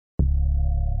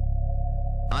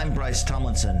I'm Bryce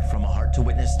Tomlinson from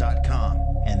howto.com,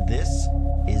 and this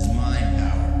is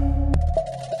MindPower.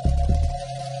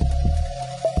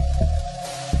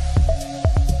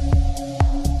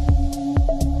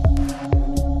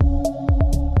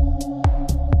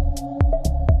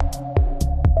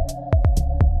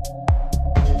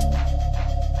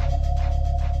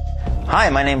 Hi,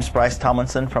 my name is Bryce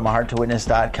Tomlinson from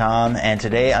howto.com, and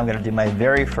today I'm going to do my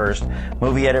very first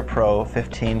Movie Edit Pro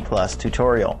 15 Plus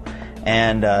tutorial.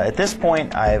 And at this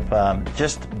point, I've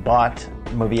just bought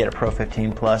Movie Edit Pro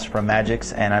 15 Plus from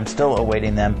Magix, and I'm still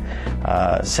awaiting them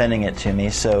sending it to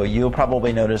me. So you'll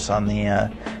probably notice on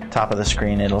the top of the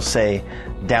screen it'll say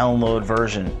download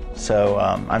version. So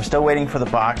I'm still waiting for the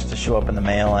box to show up in the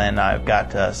mail, and I've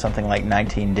got something like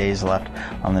 19 days left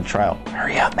on the trial.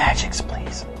 Hurry up, Magix,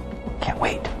 please. Can't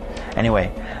wait. Anyway,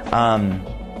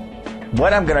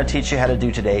 what I'm going to teach you how to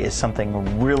do today is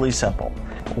something really simple.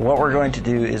 What we're going to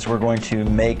do is we're going to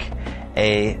make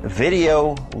a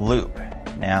video loop.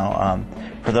 Now,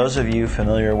 for those of you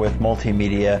familiar with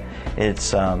multimedia,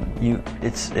 it's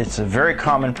a very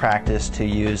common practice to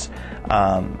use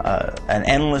an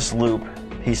endless loop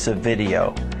piece of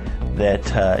video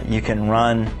that you can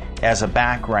run as a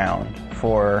background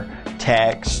for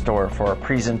text or for a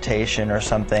presentation or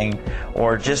something,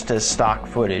 or just as stock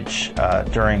footage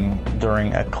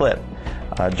during a clip,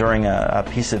 during a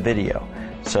piece of video.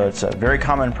 So it's a very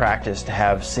common practice to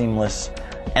have seamless,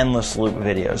 endless loop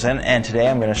videos. And today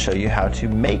I'm going to show you how to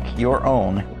make your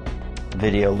own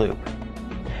video loop.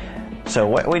 So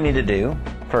what we need to do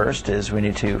first is we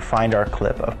need to find our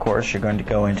clip. Of course, you're going to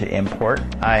go into Import.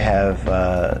 I have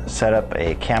set up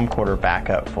a camcorder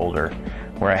backup folder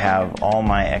where I have all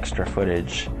my extra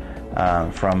footage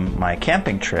from my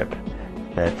camping trip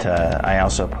that I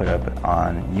also put up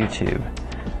on YouTube.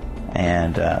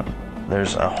 And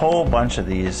there's a whole bunch of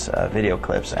these video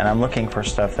clips, and I'm looking for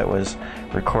stuff that was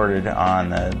recorded on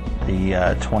the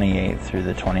 28th through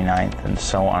the 29th and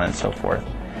so on and so forth.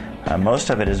 Most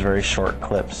of it is very short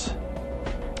clips,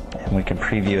 and we can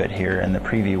preview it here in the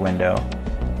preview window.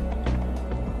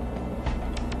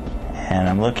 And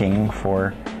I'm looking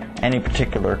for any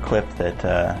particular clip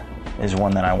that is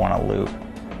one that I want to loop.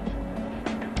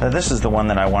 This is the one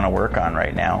that I want to work on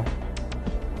right now.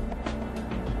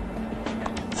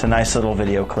 It's a nice little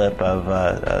video clip of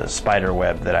a spider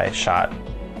web that I shot.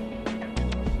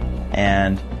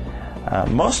 And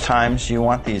most times you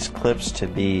want these clips to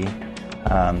be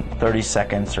 30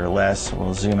 seconds or less.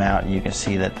 We'll zoom out and you can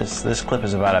see that this clip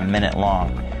is about a minute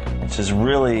long, which is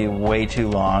really way too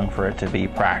long for it to be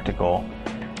practical.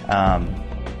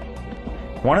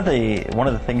 One of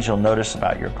the things you'll notice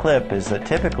about your clip is that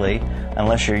typically,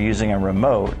 unless you're using a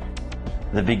remote,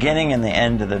 the beginning and the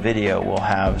end of the video will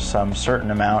have some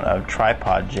certain amount of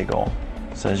tripod jiggle.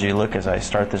 So as I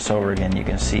start this over again, you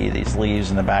can see these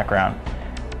leaves in the background.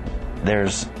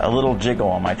 There's a little jiggle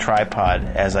on my tripod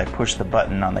as I push the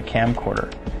button on the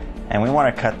camcorder, and we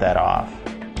want to cut that off.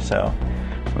 So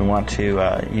we want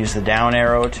to use the down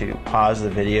arrow to pause the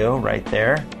video right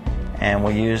there, and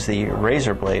we'll use the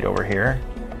razor blade over here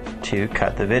to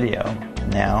cut the video.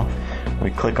 Now we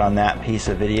click on that piece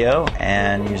of video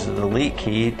and use the delete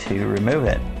key to remove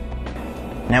it.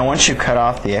 Now once you cut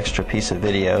off the extra piece of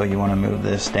video, you want to move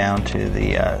this down to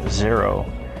the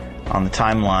 0 on the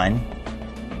timeline.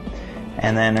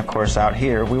 And then of course out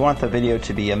here we want the video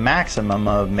to be a maximum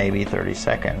of maybe 30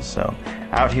 seconds. So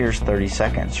out here's 30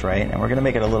 seconds, right? And we're going to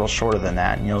make it a little shorter than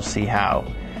that, and you'll see how.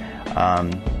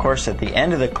 Of course at the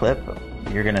end of the clip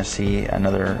you're going to see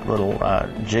another little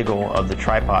jiggle of the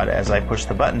tripod as I push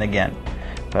the button again.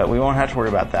 But we won't have to worry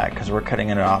about that because we're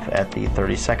cutting it off at the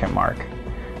 30-second mark.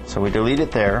 So we delete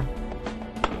it there.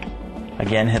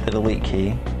 Again, hit the delete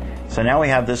key. So now we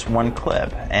have this one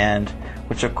clip, and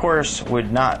which of course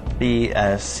would not be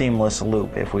a seamless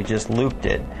loop. If we just looped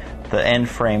it, the end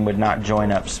frame would not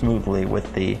join up smoothly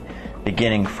with the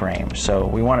beginning frame. So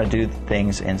we want to do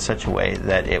things in such a way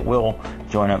that it will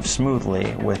join up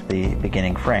smoothly with the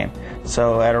beginning frame.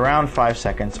 So at around 5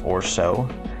 seconds or so,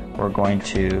 we're going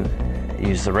to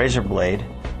use the razor blade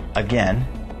again,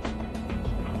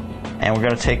 and we're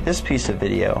going to take this piece of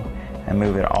video and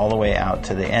move it all the way out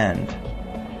to the end.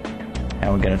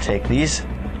 And we're going to take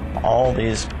all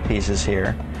these pieces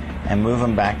here and move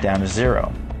them back down to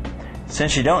 0.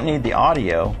 Since you don't need the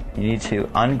audio, you need to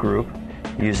ungroup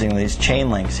using these chain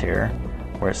links here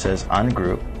where it says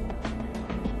ungroup,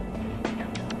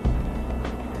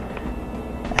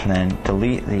 and then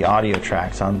delete the audio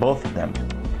tracks on both of them.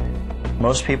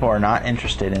 Most people are not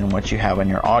interested in what you have on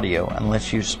your audio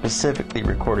unless you specifically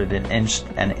recorded an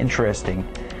interesting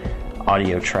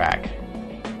audio track.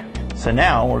 So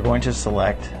now we're going to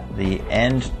select the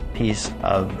end piece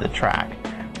of the track,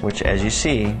 which, as you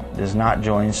see, does not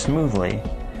join smoothly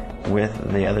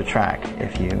with the other track.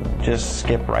 If you just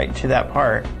skip right to that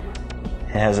part,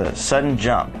 it has a sudden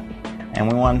jump,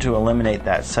 and we want to eliminate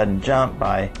that sudden jump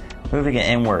by moving it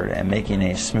inward and making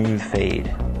a smooth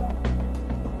fade.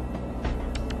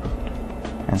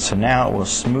 And so now it will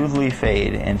smoothly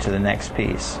fade into the next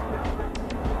piece.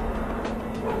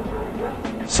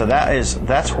 So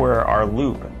that's where our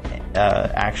loop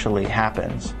actually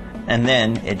happens. And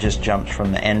then it just jumps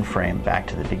from the end frame back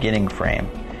to the beginning frame.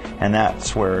 And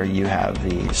that's where you have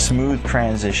the smooth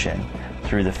transition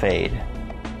through the fade.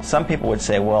 Some people would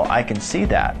say, well, I can see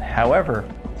that. However,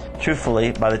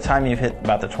 truthfully, by the time you've hit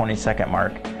about the 20-second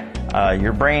mark,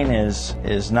 your brain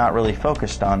is not really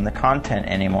focused on the content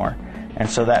anymore. And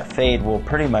so that fade will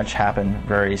pretty much happen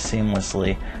very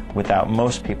seamlessly without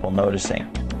most people noticing.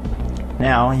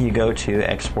 Now you go to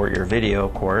export your video,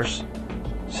 of course.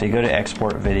 So you go to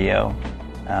export video,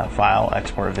 file,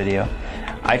 export video.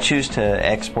 I choose to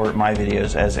export my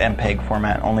videos as MPEG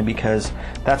format only because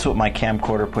that's what my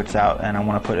camcorder puts out, and I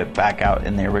want to put it back out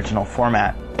in the original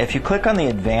format. If you click on the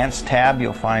Advanced tab,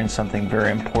 you'll find something very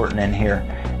important in here,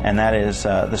 and that is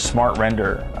the Smart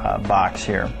Render box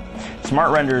here.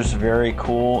 Smart Render is very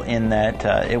cool in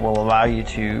that it will allow you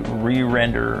to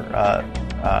re-render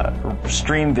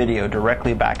stream video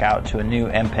directly back out to a new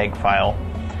MPEG file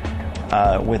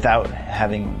without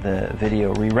having the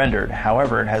video re-rendered.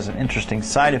 However, it has an interesting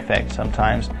side effect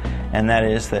sometimes, and that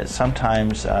is that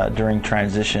sometimes during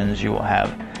transitions you will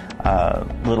have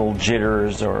little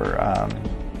jitters or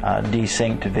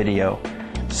desynced video.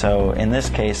 So in this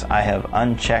case, I have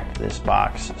unchecked this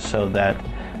box so that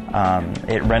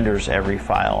it renders every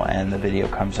file and the video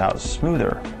comes out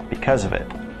smoother because of it.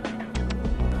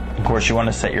 Of course, you want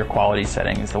to set your quality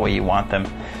settings the way you want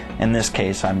them. In this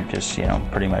case, I'm just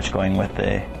pretty much going with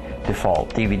the default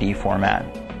DVD format.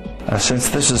 Since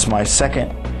this is my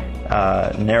second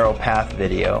narrow path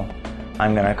video,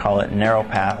 I'm going to call it narrow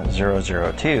path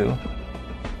 002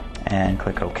 and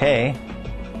click OK.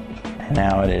 And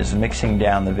now it is mixing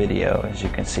down the video, as you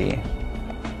can see.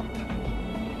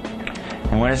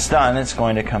 And when it's done, it's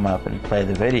going to come up and play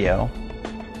the video,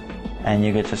 and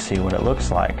you get to see what it looks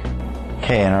like.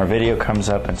 Okay, and our video comes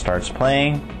up and starts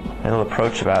playing. It'll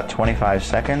approach about 25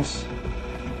 seconds,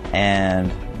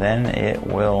 and then it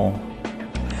will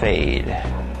fade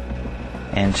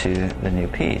into the new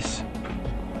piece.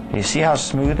 You see how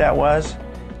smooth that was,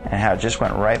 and how it just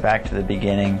went right back to the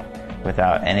beginning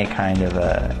without any kind of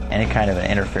an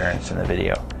interference in the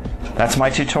video. That's my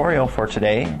tutorial for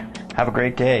today. Have a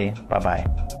great day.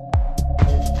 Bye-bye.